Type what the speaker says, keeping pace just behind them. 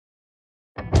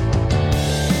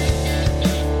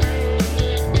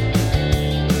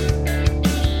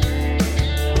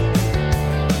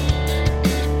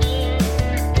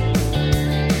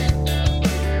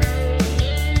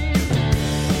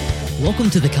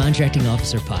Welcome to the Contracting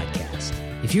Officer Podcast.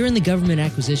 If you're in the government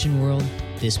acquisition world,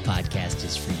 this podcast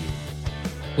is for you.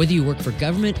 Whether you work for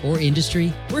government or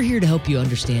industry, we're here to help you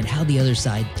understand how the other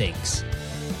side thinks.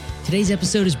 Today's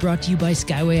episode is brought to you by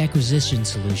Skyway Acquisition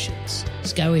Solutions.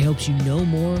 Skyway helps you know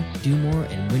more, do more,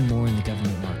 and win more in the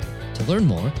government market. To learn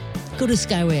more, go to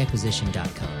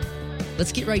skywayacquisition.com.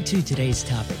 Let's get right to today's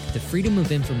topic, the Freedom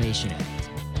of Information Act.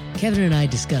 Kevin and I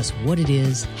discuss what it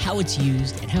is, how it's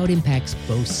used, and how it impacts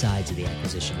both sides of the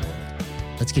acquisition world.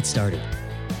 Let's get started.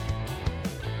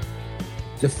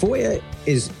 The FOIA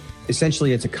is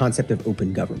essentially, it's a concept of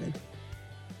open government.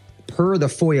 Per the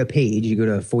FOIA page, you go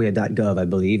to foia.gov, I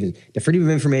believe, the Freedom of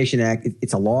Information Act,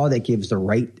 it's a law that gives the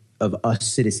right of us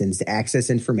citizens to access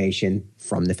information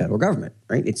from the federal government,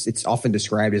 right? It's often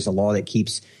described as a law that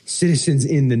keeps citizens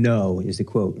in the know, is the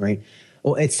quote, right?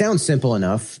 Well, it sounds simple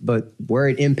enough, but where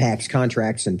it impacts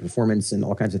contracts and performance and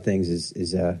all kinds of things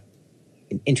is an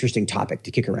interesting topic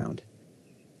to kick around.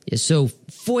 Yeah, so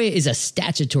FOIA is a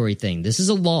statutory thing. This is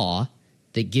a law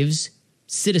that gives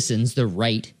citizens the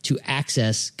right to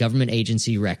access government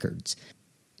agency records.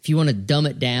 If you want to dumb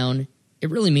it down,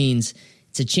 it really means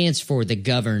it's a chance for the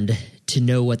governed to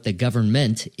know what the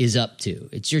government is up to.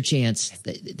 It's your chance.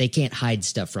 They can't hide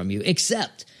stuff from you,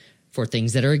 except for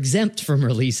things that are exempt from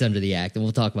release under the Act, and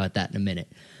we'll talk about that in a minute.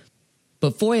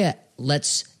 But FOIA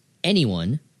lets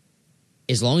anyone,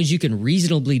 as long as you can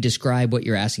reasonably describe what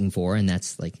you're asking for, and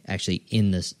that's like actually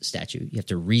in the statute, you have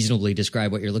to reasonably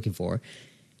describe what you're looking for,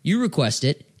 you request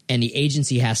it, and the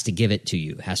agency has to give it to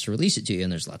you, has to release it to you,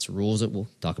 and there's lots of rules that we'll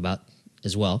talk about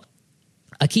as well.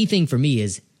 A key thing for me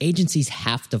is agencies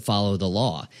have to follow the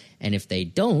law, and if they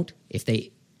don't, if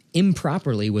they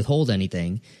improperly withhold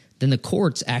anything, then the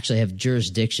courts actually have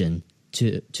jurisdiction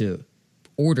to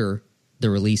order the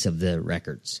release of the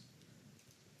records.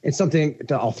 It's something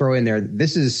that I'll throw in there.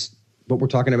 This is what we're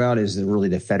talking about is really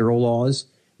the federal laws.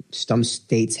 Some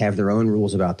states have their own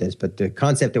rules about this, but the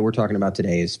concept that we're talking about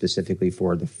today is specifically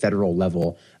for the federal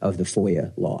level of the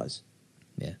FOIA laws.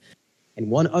 Yeah. And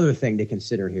one other thing to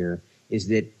consider here is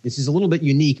that this is a little bit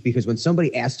unique because when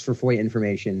somebody asks for FOIA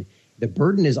information, the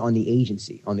burden is on the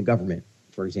agency, on the government,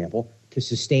 for example, to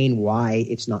sustain why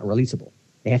it's not releasable.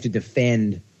 They have to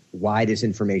defend why this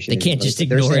information. They can't just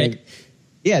ignore it.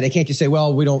 Yeah, they can't just say,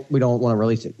 "Well, we don't want to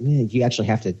release it." You actually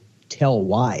have to tell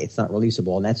why it's not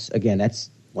releasable, and that's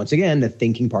once again the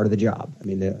thinking part of the job. I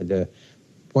mean, the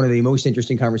one of the most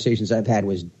interesting conversations I've had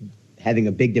was having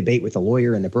a big debate with the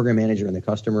lawyer and the program manager and the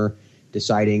customer,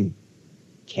 deciding,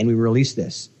 can we release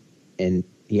this? And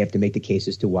you have to make the case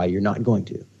as to why you're not going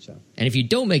to. So, and if you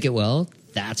don't make it well,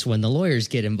 that's when the lawyers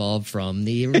get involved from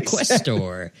the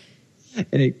requestor.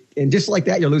 And just like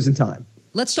that, you're losing time.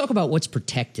 Let's talk about what's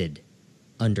protected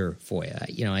under FOIA.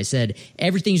 You know, I said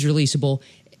everything's releasable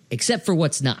except for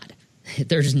what's not.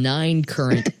 There's 9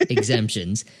 current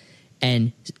exemptions,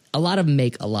 and a lot of them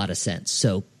make a lot of sense.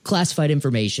 So classified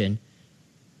information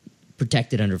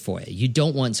protected under FOIA. You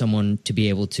don't want someone to be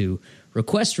able to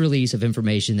request release of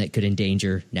information that could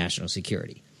endanger national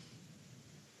security.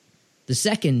 The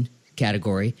second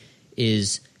category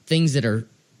is things that are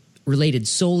related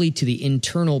solely to the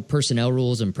internal personnel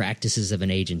rules and practices of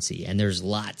an agency. And there's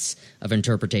lots of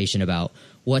interpretation about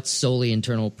what's solely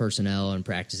internal personnel and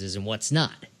practices and what's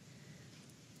not.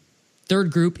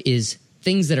 Third group is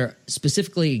things that are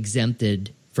specifically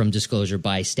exempted from disclosure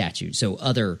by statute. So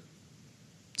other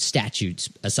statutes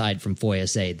aside from FOIA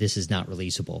say this is not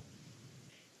releasable.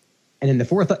 And then the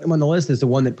fourth on the list is the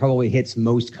one that probably hits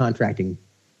most contracting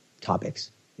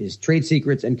topics, is trade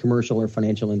secrets and commercial or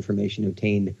financial information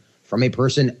obtained from a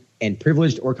person and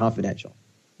privileged or confidential.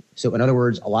 So in other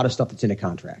words, a lot of stuff that's in a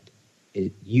contract,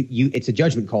 it's a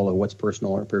judgment call of what's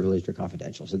personal or privileged or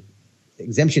confidential. So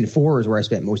exemption 4 is where I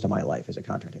spent most of my life as a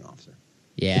contracting officer.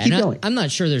 Yeah, and I'm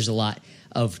not sure there's a lot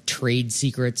of trade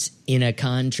secrets in a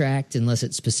contract unless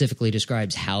it specifically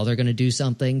describes how they're going to do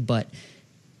something. But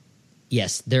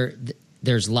yes,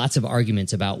 there's lots of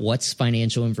arguments about what's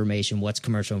financial information, what's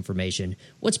commercial information,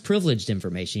 what's privileged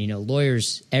information. You know,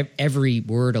 lawyers, every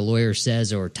word a lawyer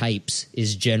says or types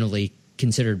is generally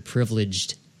considered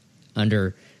privileged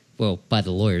by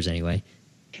the lawyers anyway.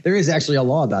 There is actually a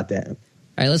law about that. All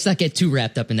right, let's not get too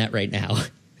wrapped up in that right now.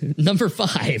 Number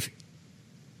 5,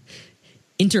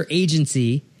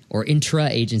 interagency or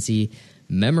intra-agency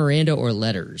memoranda or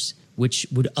letters, which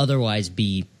would otherwise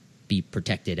be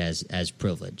protected as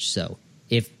privilege. So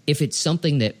if it's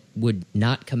something that would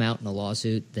not come out in a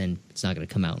lawsuit, then it's not going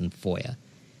to come out in FOIA.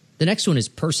 The next one is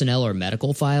personnel or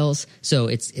medical files. So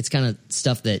it's kind of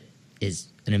stuff that is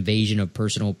an invasion of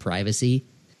personal privacy.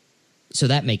 So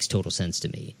that makes total sense to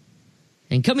me.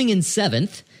 And coming in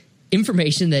 7th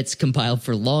information that's compiled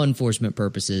for law enforcement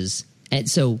purposes. And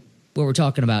so what we're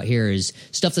talking about here is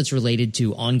stuff that's related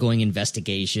to ongoing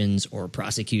investigations or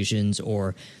prosecutions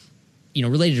or,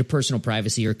 related to personal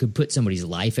privacy or could put somebody's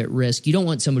life at risk. You don't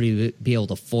want somebody to be able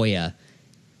to FOIA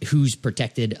who's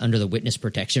protected under the witness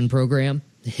protection program.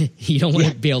 You don't want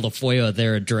to be able to FOIA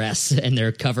their address and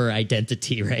their cover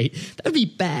identity, right? That would be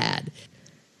bad.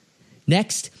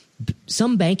 Next,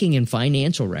 some banking and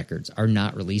financial records are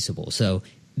not releasable. So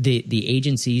the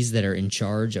agencies that are in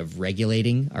charge of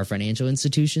regulating our financial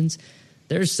institutions,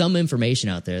 there's some information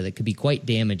out there that could be quite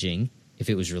damaging if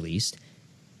it was released.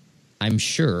 I'm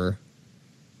sure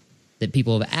that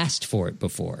people have asked for it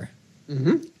before,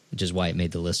 which is why it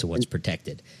made the list of what's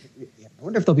protected. I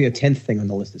wonder if there'll be a 10th thing on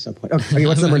the list at some point. Okay,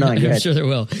 what's number 9? I'm sure there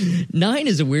will. 9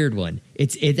 is a weird one.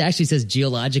 It actually says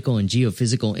geological and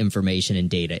geophysical information and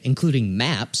data, including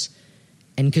maps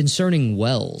and concerning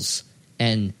wells.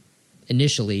 And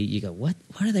initially you go, what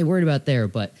are they worried about there?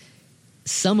 But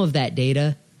some of that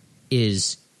data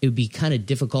it would be kind of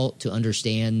difficult to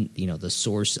understand, the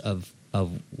source of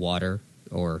water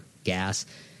or gas.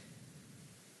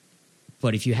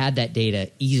 But if you had that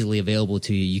data easily available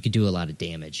to you, you could do a lot of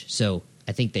damage. So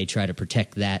I think they try to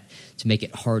protect that to make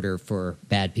it harder for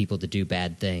bad people to do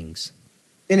bad things.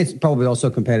 And it's probably also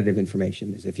competitive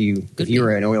information. If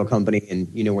you're an oil company and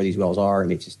you know where these wells are,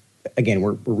 and it's just, again,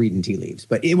 we're reading tea leaves.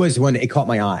 But it was one that it caught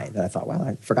my eye that I thought, well,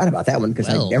 I forgot about that one because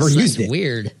I never used it.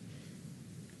 Weird.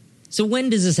 So when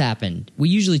does this happen? We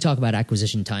usually talk about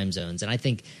acquisition time zones, and I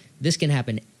think this can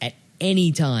happen at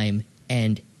any time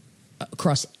and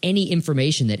across any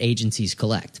information that agencies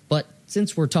collect. But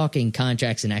since we're talking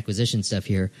contracts and acquisition stuff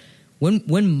here,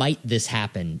 when might this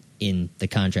happen in the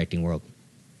contracting world?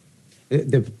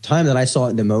 The time that I saw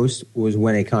it the most was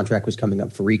when a contract was coming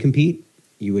up for recompete.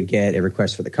 You would get a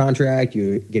request for the contract.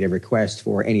 You would get a request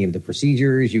for any of the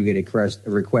procedures. You get a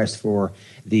request for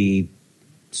the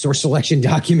source selection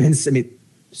documents. I mean,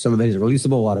 some of it is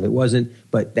releasable, a lot of it wasn't,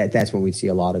 but that's when we'd see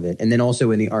a lot of it. And then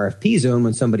also in the RFP zone,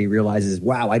 when somebody realizes,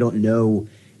 wow, I don't know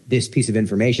this piece of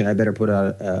information, I better put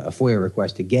out a FOIA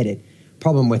request to get it.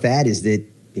 Problem with that is that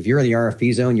if you're in the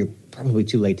RFP zone, you're probably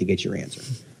too late to get your answer.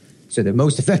 So the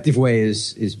most effective way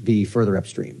is be further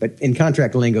upstream. But in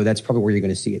contract lingo, that's probably where you're going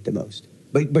to see it the most.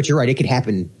 But you're right, it could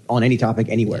happen on any topic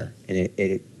anywhere. Yeah. And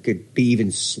it could be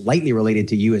even slightly related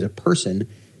to you as a person,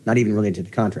 not even related to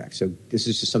the contract. So this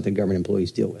is just something government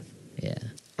employees deal with. Yeah.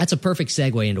 That's a perfect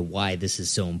segue into why this is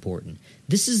so important.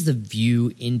 This is the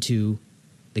view into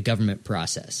the government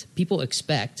process. People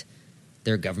expect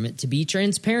their government to be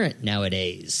transparent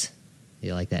nowadays.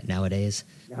 You like that, nowadays?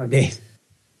 Nowadays.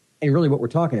 And really what we're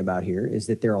talking about here is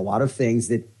that there are a lot of things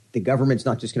that the government's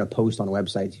not just going to post on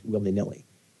websites willy-nilly,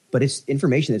 but it's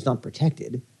information that's not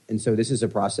protected. And so this is a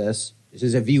process, this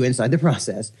is a view inside the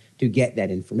process to get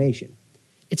that information.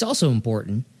 It's also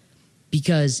important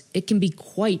because it can be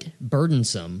quite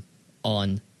burdensome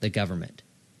on the government.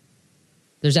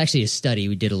 There's actually a study,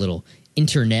 we did a little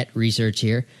internet research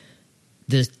here.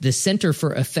 The Center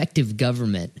for Effective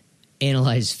Government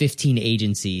analyzed 15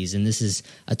 agencies, and this is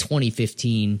a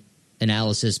 2015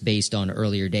 analysis based on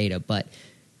earlier data. But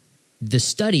the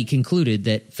study concluded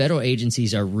that federal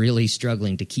agencies are really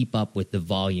struggling to keep up with the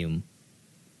volume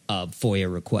of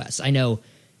FOIA requests. I know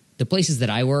the places that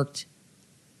I worked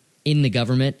in the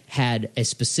government had a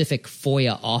specific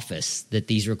FOIA office that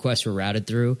these requests were routed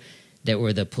through, that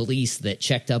were the police that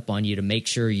checked up on you to make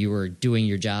sure you were doing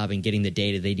your job and getting the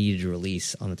data they needed to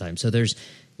release on the time. So there's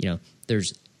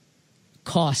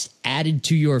cost added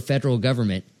to your federal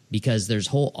government because there's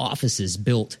whole offices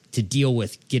built to deal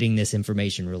with getting this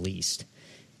information released.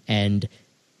 And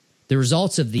the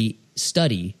results of the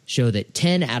study show that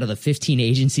 10 out of the 15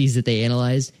 agencies that they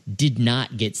analyzed did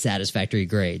not get satisfactory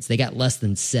grades. They got less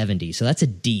than 70. So that's a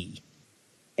D.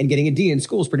 And getting a D in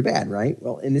school is pretty bad, right?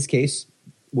 Well, in this case,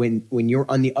 when you're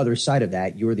on the other side of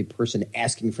that, you're the person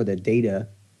asking for the data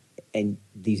and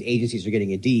these agencies are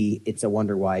getting a D, it's a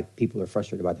wonder why people are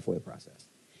frustrated about the FOIA process.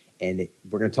 And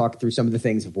we're going to talk through some of the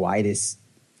things of why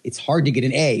it's hard to get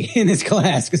an A in this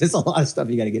class because it's a lot of stuff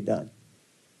you got to get done.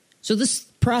 So this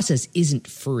process isn't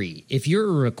free. If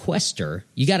you're a requester,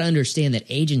 you got to understand that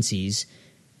agencies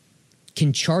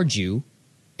can charge you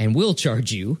and will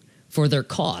charge you for their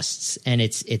costs. And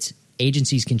it's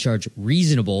agencies can charge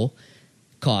reasonable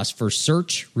costs for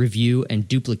search, review, and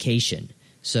duplication.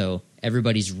 So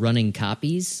everybody's running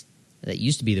copies. That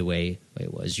used to be the way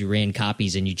it was. You ran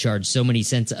copies and you charged so many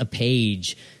cents a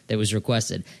page that was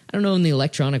requested. I don't know in the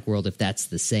electronic world if that's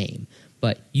the same.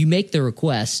 But you make the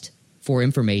request for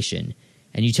information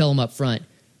and you tell them up front,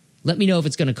 let me know if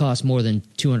it's going to cost more than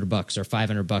 $200 or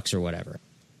 $500 or whatever.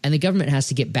 And the government has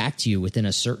to get back to you within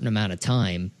a certain amount of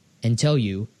time and tell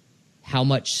you how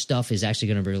much stuff is actually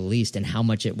going to be released and how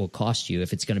much it will cost you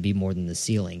if it's going to be more than the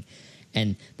ceiling.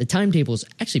 And the timetable is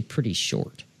actually pretty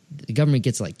short. The government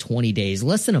gets like 20 days,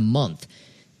 less than a month,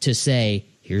 to say,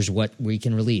 here's what we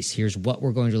can release, here's what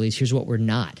we're going to release, here's what we're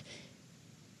not.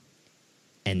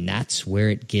 And that's where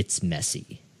it gets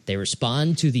messy. They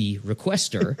respond to the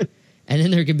requester, and then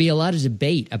there can be a lot of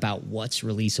debate about what's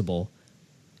releasable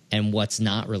and what's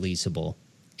not releasable.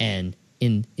 And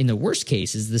in the worst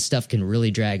cases, this stuff can really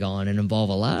drag on and involve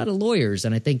a lot of lawyers.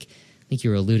 And I think you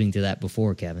were alluding to that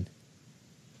before, Kevin.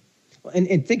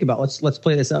 And think about, let's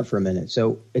play this out for a minute.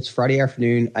 So it's Friday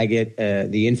afternoon. I get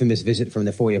the infamous visit from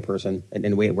the FOIA person. And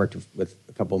the way it worked with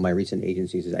a couple of my recent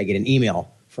agencies is I get an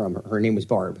email from her. Her name was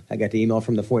Barb. I got the email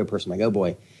from the FOIA person. I'm like, oh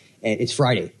boy. And it's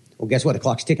Friday. Well, guess what? The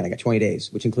clock's ticking. I got 20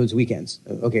 days, which includes weekends.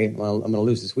 Okay, well, I'm going to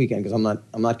lose this weekend because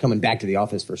I'm not coming back to the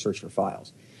office for a search for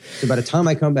files. So by the time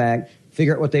I come back,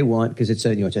 figure out what they want, because it's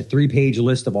a 3-page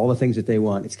list of all the things that they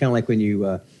want. It's kind of like when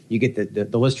you get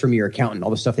the list from your accountant, all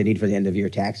the stuff they need for the end of year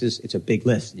taxes. It's a big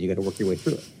list, and you got to work your way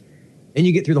through it. And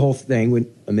you get through the whole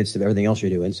thing amidst of everything else you're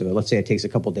doing. So let's say it takes a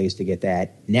couple days to get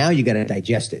that. Now you got to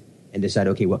digest it and decide,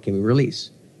 okay, what can we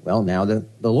release? Well, now the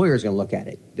lawyer is going to look at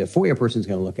it. The FOIA person is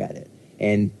going to look at it.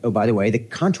 And, oh, by the way, the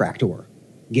contractor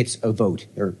gets a vote,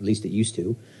 or at least it used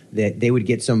to, that they would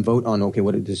get some vote on, okay,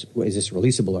 is this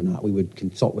releasable or not? We would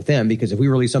consult with them, because if we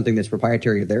release something that's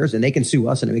proprietary of theirs, then they can sue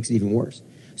us and it makes it even worse.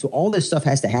 So all this stuff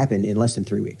has to happen in less than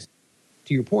 3 weeks.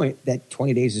 To your point, that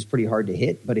 20 days is pretty hard to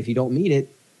hit, but if you don't meet it,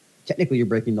 technically you're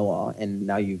breaking the law, and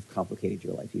now you've complicated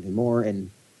your life even more. And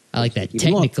I like that.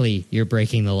 Technically, you're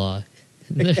breaking the law.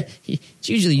 It's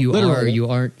usually you are or you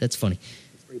aren't. That's funny.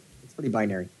 It's pretty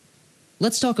binary.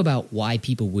 Let's talk about why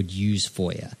people would use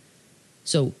FOIA.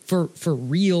 So for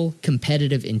real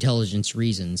competitive intelligence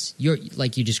reasons,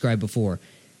 like you described before,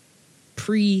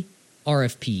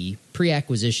 pre-RFP,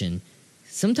 pre-acquisition,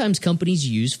 sometimes companies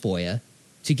use FOIA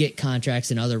to get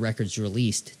contracts and other records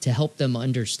released to help them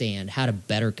understand how to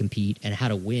better compete and how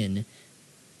to win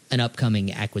an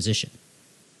upcoming acquisition.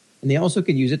 And they also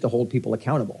could use it to hold people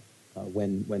accountable.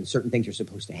 When certain things are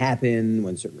supposed to happen,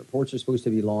 when certain reports are supposed to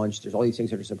be launched, there's all these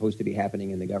things that are supposed to be happening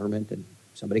in the government, and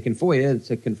somebody can FOIA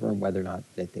to confirm whether or not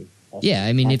that they also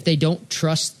happen. If they don't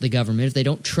trust the government, if they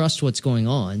don't trust what's going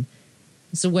on,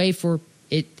 it's a way for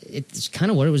it. It's kind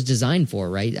of what it was designed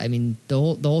for, right? I mean, the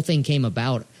whole thing came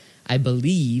about, I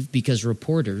believe, because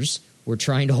reporters were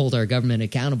trying to hold our government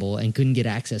accountable and couldn't get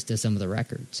access to some of the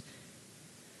records.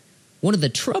 One of the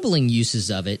troubling uses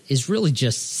of it is really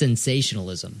just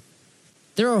sensationalism.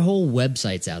 There are whole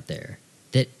websites out there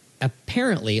that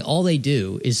apparently all they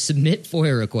do is submit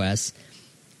FOIA requests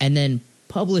and then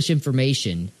publish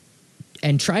information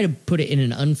and try to put it in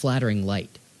an unflattering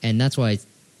light. And that's why I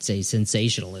say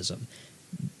sensationalism.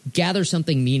 Gather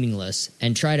something meaningless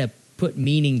and try to put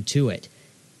meaning to it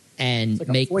and like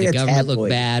make the government look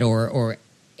bad or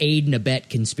aid and abet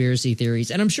conspiracy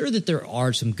theories. And I'm sure that there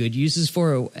are some good uses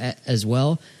for it as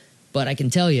well. But I can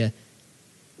tell you,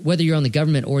 whether you're on the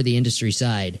government or the industry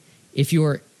side, if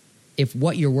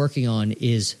what you're working on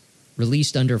is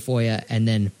released under FOIA and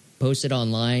then posted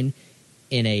online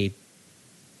in a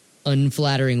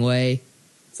unflattering way,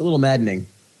 it's a little maddening.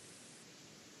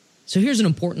 So here's an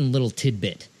important little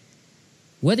tidbit.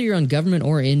 Whether you're on government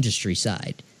or industry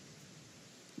side,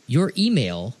 your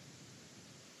email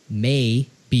may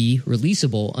be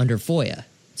releasable under FOIA.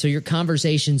 So your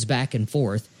conversations back and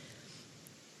forth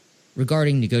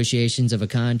regarding negotiations of a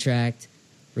contract,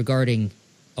 regarding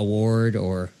award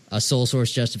or a sole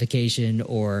source justification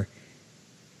or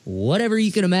whatever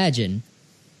you can imagine,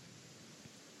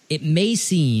 it may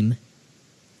seem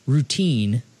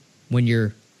routine when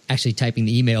you're actually typing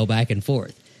the email back and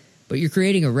forth, but you're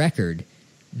creating a record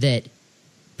that,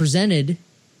 presented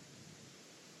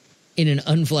in an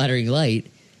unflattering light,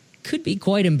 could be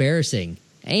quite embarrassing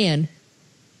and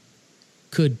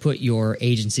could put your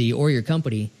agency or your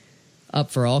company up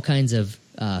for all kinds of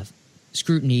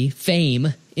scrutiny,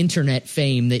 fame, internet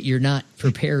fame that you're not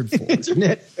prepared for.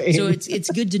 Internet fame. So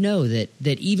it's good to know that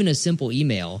even a simple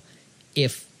email,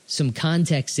 if some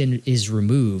context is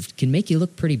removed, can make you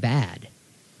look pretty bad.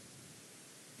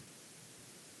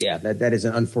 Yeah, that is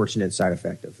an unfortunate side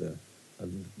effect of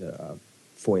the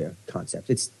FOIA concept.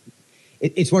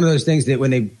 It's one of those things that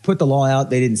when they put the law out,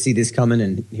 they didn't see this coming,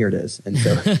 and here it is. And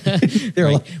so there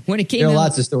are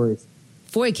lots of stories.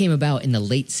 FOIA came about in the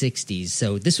late 60s,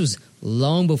 so this was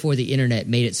long before the internet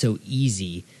made it so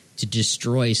easy to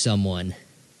destroy someone.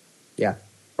 Yeah,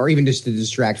 or even just to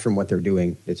distract from what they're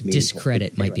doing. That's meaningful.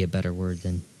 Discredit might be a better word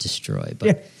than destroy.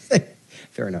 But yeah.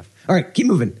 Fair enough. All right, keep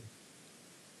moving.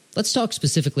 let's talk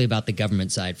specifically about the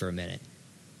government side for a minute.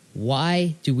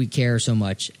 Why do we care so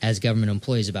much as government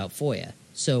employees about FOIA?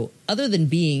 So other than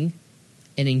being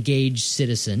an engaged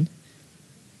citizen,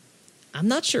 I'm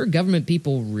not sure government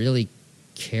people really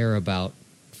care about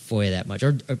FOIA that much.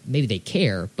 Or maybe they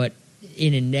care, but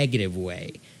in a negative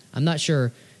way. I'm not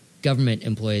sure government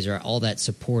employees are all that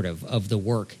supportive of the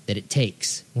work that it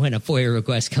takes when a FOIA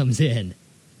request comes in.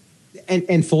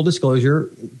 And full disclosure,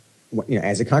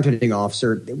 as a contracting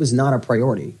officer, it was not a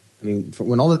priority. I mean,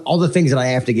 when all the things that I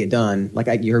have to get done, like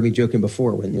you heard me joking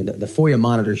before, when the FOIA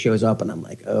monitor shows up and I'm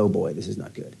like, oh boy, this is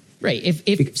not good. Right.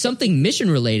 If something mission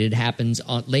related happens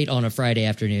late on a Friday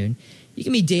afternoon, you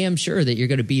can be damn sure that you're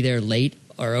going to be there late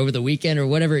or over the weekend or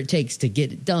whatever it takes to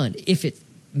get it done if it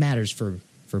matters for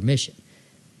mission.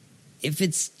 If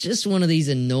it's just one of these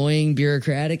annoying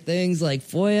bureaucratic things like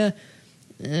FOIA,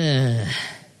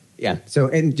 Yeah. So,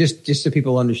 and just so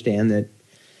people understand that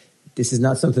this is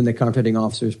not something that contracting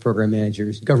officers, program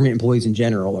managers, government employees in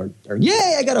general are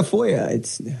yay, I got a FOIA.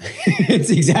 It's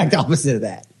the exact opposite of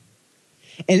that.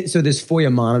 And so this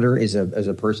FOIA monitor is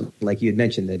a person, like you had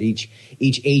mentioned, that each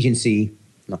agency,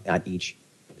 not each,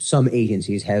 some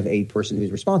agencies have a person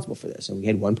who's responsible for this. And we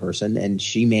had one person, and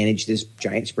she managed this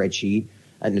giant spreadsheet.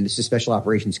 And this is Special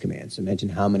Operations Command. So imagine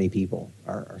how many people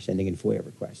are sending in FOIA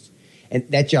requests. And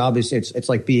that job it's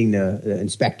like being the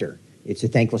inspector. It's a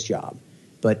thankless job.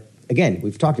 But again,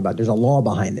 we've talked about there's a law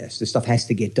behind this. This stuff has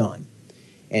to get done.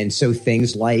 And so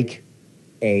things like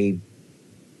a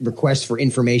request for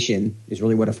information is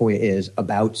really what a FOIA is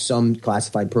about some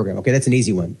classified program. Okay, that's an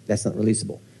easy one. That's not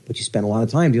releasable. But you spend a lot of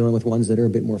time dealing with ones that are a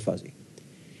bit more fuzzy.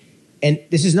 And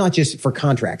this is not just for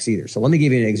contracts either. So let me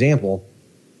give you an example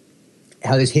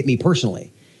how this hit me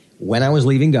personally. When I was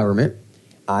leaving government,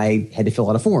 I had to fill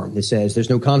out a form that says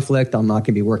there's no conflict. I'm not going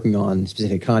to be working on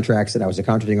specific contracts that I was a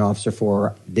contracting officer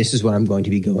for. This is what I'm going to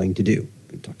be going to do.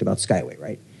 We talked about Skyway,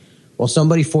 right? Well,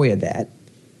 somebody FOIA'd that,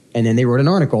 and then they wrote an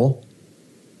article.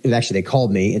 They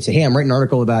called me and said, hey, I'm writing an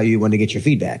article about you. Want to get your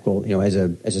feedback. Well, as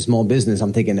a small business,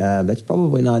 I'm thinking that's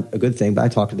probably not a good thing. But I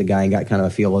talked to the guy and got kind of a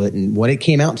feel of it and what it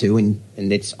came out to. And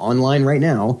it's online right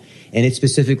now. And it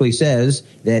specifically says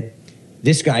that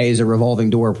this guy is a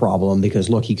revolving door problem because,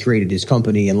 look, he created his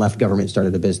company and left government,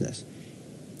 started a business.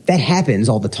 That happens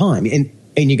all the time.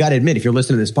 And you got to admit, if you're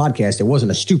listening to this podcast, it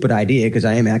wasn't a stupid idea because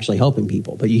I am actually helping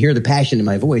people. But you hear the passion in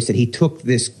my voice that he took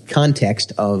this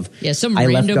context of some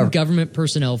random government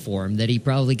personnel form that he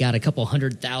probably got a couple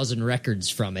 100,000 records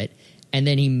from it, and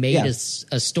then he made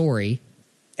a story.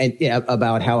 And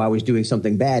about how I was doing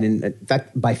something bad. And in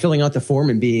fact, by filling out the form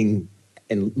and being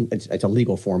and it's a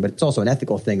legal form, but it's also an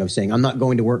ethical thing of saying I'm not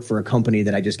going to work for a company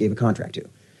that I just gave a contract to.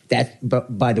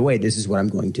 But by the way, this is what I'm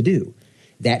going to do.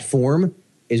 That form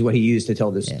is what he used to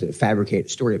tell this to fabricate a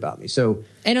story about me. So,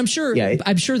 and I'm sure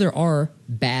there are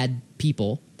bad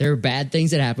people. There are bad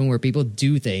things that happen where people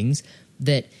do things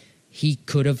that he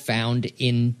could have found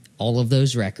in all of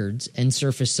those records and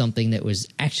surfaced something that was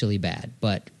actually bad.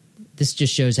 But this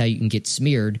just shows how you can get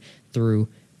smeared through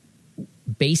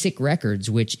basic records,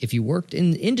 which if you worked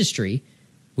in the industry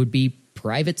would be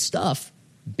private stuff.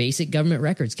 Basic government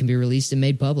records can be released and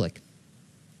made public.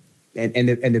 And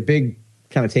the big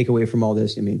kind of takeaway from all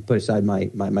this, I mean, put aside my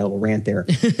little rant there.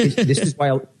 This is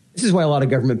why a lot of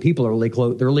government people are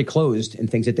really closed in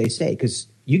things that they say, because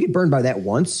you get burned by that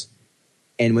once,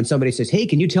 and when somebody says, "Hey,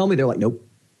 can you tell me?" they're like, "Nope,"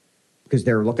 because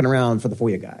they're looking around for the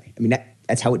FOIA guy. I mean,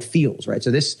 that's how it feels, right?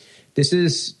 So this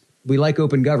is. We like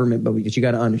open government, but you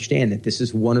got to understand that this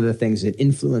is one of the things that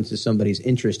influences somebody's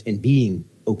interest in being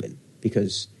open,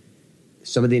 because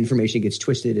some of the information gets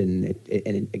twisted, and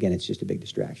again, it's just a big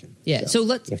distraction. Yeah. So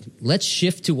let's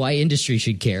shift to why industry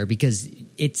should care, because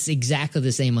it's exactly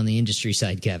the same on the industry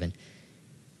side, Kevin.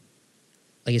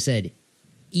 Like I said,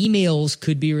 emails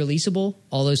could be releasable.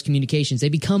 All those communications, they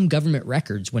become government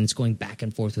records when it's going back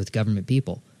and forth with government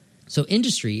people. So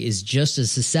industry is just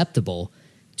as susceptible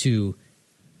to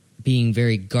being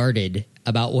very guarded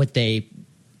about what they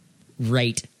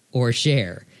write or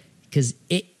share, because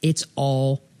it's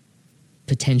all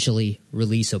potentially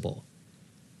releasable.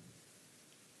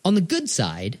 On the good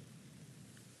side,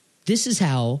 this is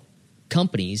how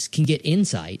companies can get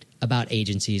insight about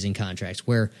agencies and contracts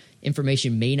where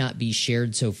information may not be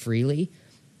shared so freely.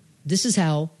 This is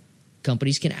how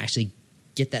companies can actually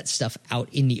get that stuff out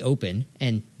in the open,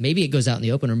 and maybe it goes out in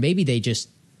the open, or maybe they just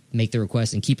make the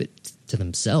request and keep it to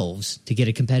themselves to get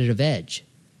a competitive edge.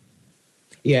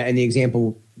 Yeah, and the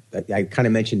example I kind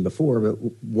of mentioned before, but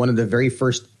one of the very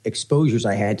first exposures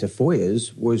I had to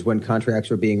FOIAs was when contracts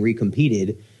were being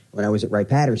recompeted when I was at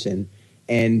Wright-Patterson,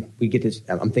 And we get this,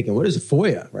 I'm thinking, what is a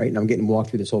FOIA, right? And I'm getting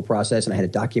walked through this whole process, and I had to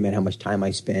document how much time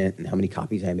I spent and how many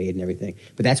copies I made and everything.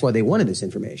 But that's why they wanted this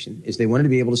information, is they wanted to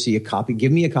be able to see a copy,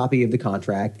 give me a copy of the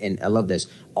contract, and I love this,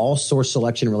 all source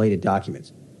selection related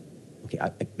documents. Okay,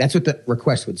 that's what the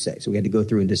request would say. So we had to go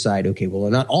through and decide, okay, well,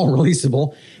 they're not all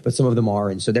releasable, but some of them are.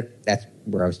 And so that's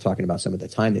where I was talking about some of the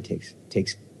time that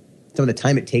takes some of the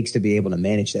time it takes to be able to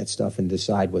manage that stuff and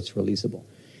decide what's releasable.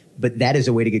 But that is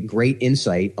a way to get great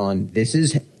insight on this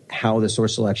is how the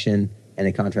source selection and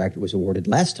the contract was awarded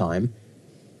last time.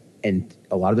 And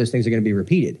a lot of those things are going to be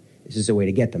repeated. This is a way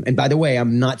to get them. And by the way,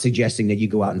 I'm not suggesting that you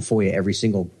go out and FOIA every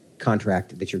single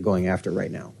contract that you're going after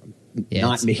right now. I'm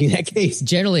not making that case.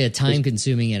 Generally a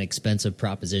time-consuming and expensive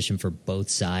proposition for both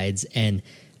sides. And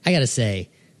I got to say,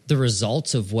 the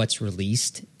results of what's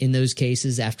released in those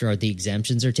cases after the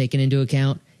exemptions are taken into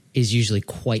account is usually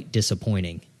quite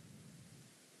disappointing.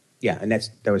 Yeah, and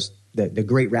that was the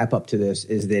great wrap up to this,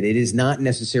 is that it is not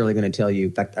necessarily going to tell you.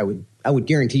 In fact, I would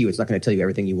guarantee you it's not going to tell you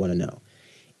everything you want to know.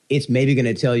 It's maybe going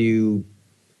to tell you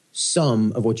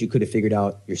some of what you could have figured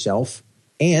out yourself.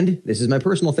 And this is my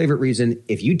personal favorite reason: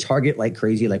 if you target like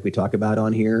crazy, like we talk about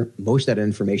on here, most of that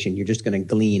information you're just going to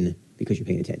glean because you're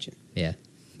paying attention. Yeah.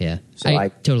 So I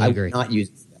totally agree. I would not use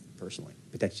that personally,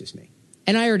 but that's just me.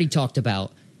 And I already talked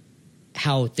about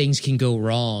how things can go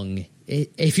wrong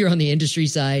if you're on the industry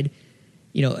side.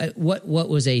 You know, what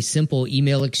was a simple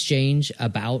email exchange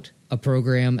about a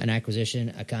program, an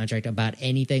acquisition, a contract, about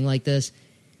anything like this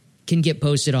can get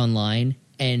posted online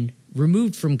and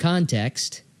removed from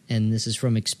context. And this is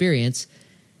from experience.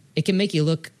 It can make you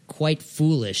look quite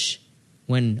foolish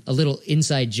when a little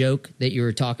inside joke that you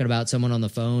were talking about someone on the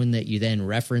phone that you then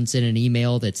reference in an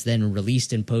email that's then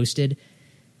released and posted.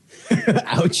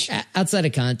 Ouch. Outside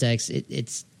of context,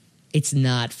 it's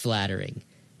not flattering.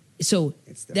 So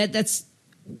that's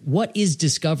what is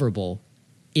discoverable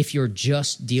if you're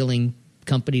just dealing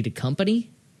company to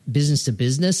company, business to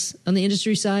business on the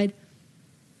industry side,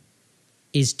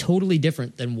 is totally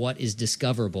different than what is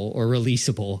discoverable or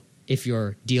releasable if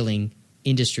you're dealing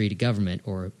industry to government,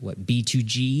 or what,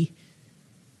 B2G?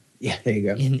 Yeah, there you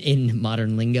go. In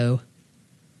modern lingo.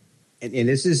 And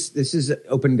this is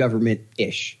open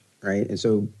government-ish, right? And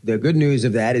so the good news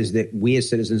of that is that we as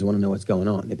citizens want to know what's going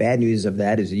on. The bad news of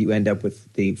that is that you end up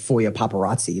with the FOIA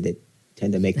paparazzi that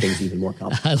tend to make things even more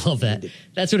complicated. I love that.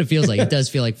 That's what it feels like. It does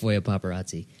feel like FOIA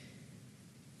paparazzi.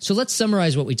 So let's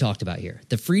summarize what we talked about here.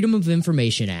 The Freedom of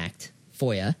Information Act,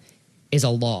 FOIA, is a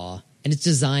law, and it's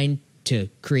designed to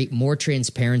create more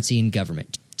transparency in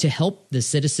government, to help the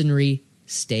citizenry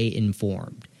stay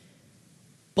informed.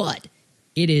 But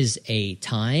it is a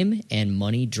time and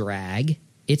money drag.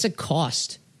 It's a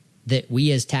cost that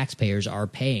we as taxpayers are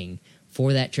paying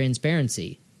for that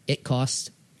transparency. It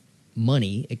costs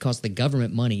money. It costs the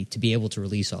government money to be able to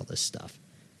release all this stuff.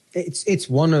 It's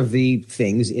one of the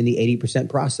things in the 80%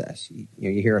 process.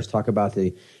 You hear us talk about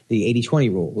the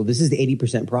 80-20 rule. Well, this is the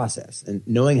 80% process, and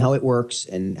knowing how it works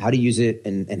and how to use it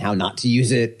and how not to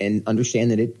use it, and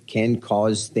understand that it can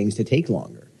cause things to take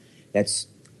longer. That's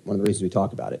one of the reasons we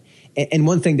talk about it. And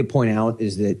one thing to point out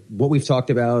is that what we've talked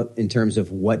about in terms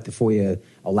of what the FOIA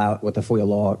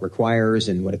law requires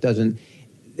and what it doesn't,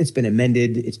 it's been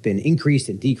amended, it's been increased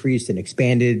and decreased and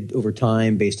expanded over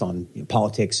time based on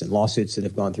politics and lawsuits that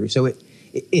have gone through. So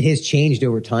it has changed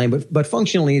over time, but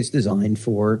functionally it's designed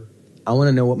for, I want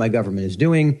to know what my government is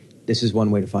doing. This is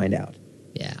one way to find out.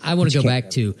 Yeah, I want to go back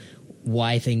to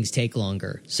why things take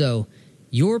longer. So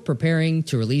you're preparing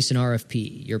to release an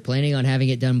RFP. You're planning on having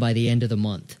it done by the end of the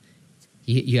month.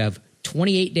 You have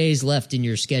 28 days left in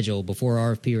your schedule before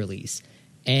RFP release.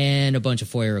 And a bunch of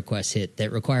FOIA requests hit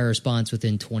that require a response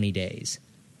within 20 days.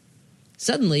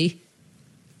 Suddenly,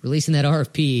 releasing that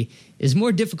RFP is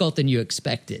more difficult than you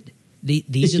expected.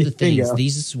 These are the things.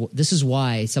 This is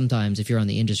why sometimes if you're on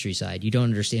the industry side, you don't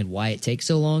understand why it takes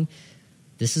so long.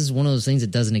 This is one of those things that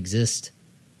doesn't exist.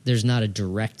 There's not a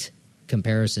direct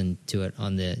comparison to it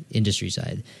on the industry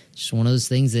side. It's just one of those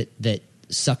things that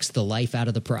sucks the life out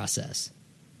of the process.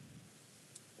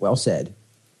 Well said.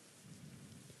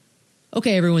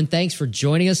 Okay, everyone, thanks for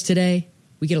joining us today.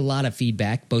 We get a lot of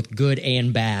feedback, both good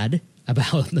and bad,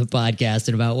 about the podcast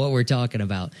and about what we're talking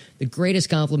about. The greatest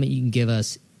compliment you can give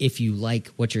us if you like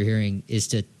what you're hearing is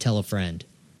to tell a friend.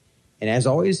 And as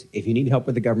always, if you need help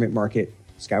with the government market,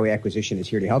 Skyway Acquisition is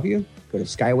here to help you. Go to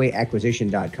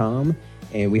skywayacquisition.com,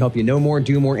 and we help you know more,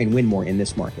 do more, and win more in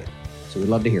this market. So we'd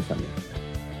love to hear from you.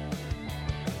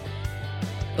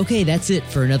 Okay, that's it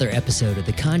for another episode of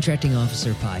the Contracting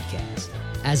Officer Podcast.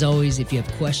 As always, if you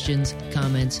have questions,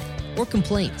 comments, or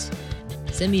complaints,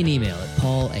 send me an email at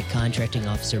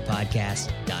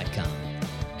paul@contractingofficerpodcast.com.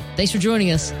 Thanks for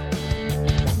joining us.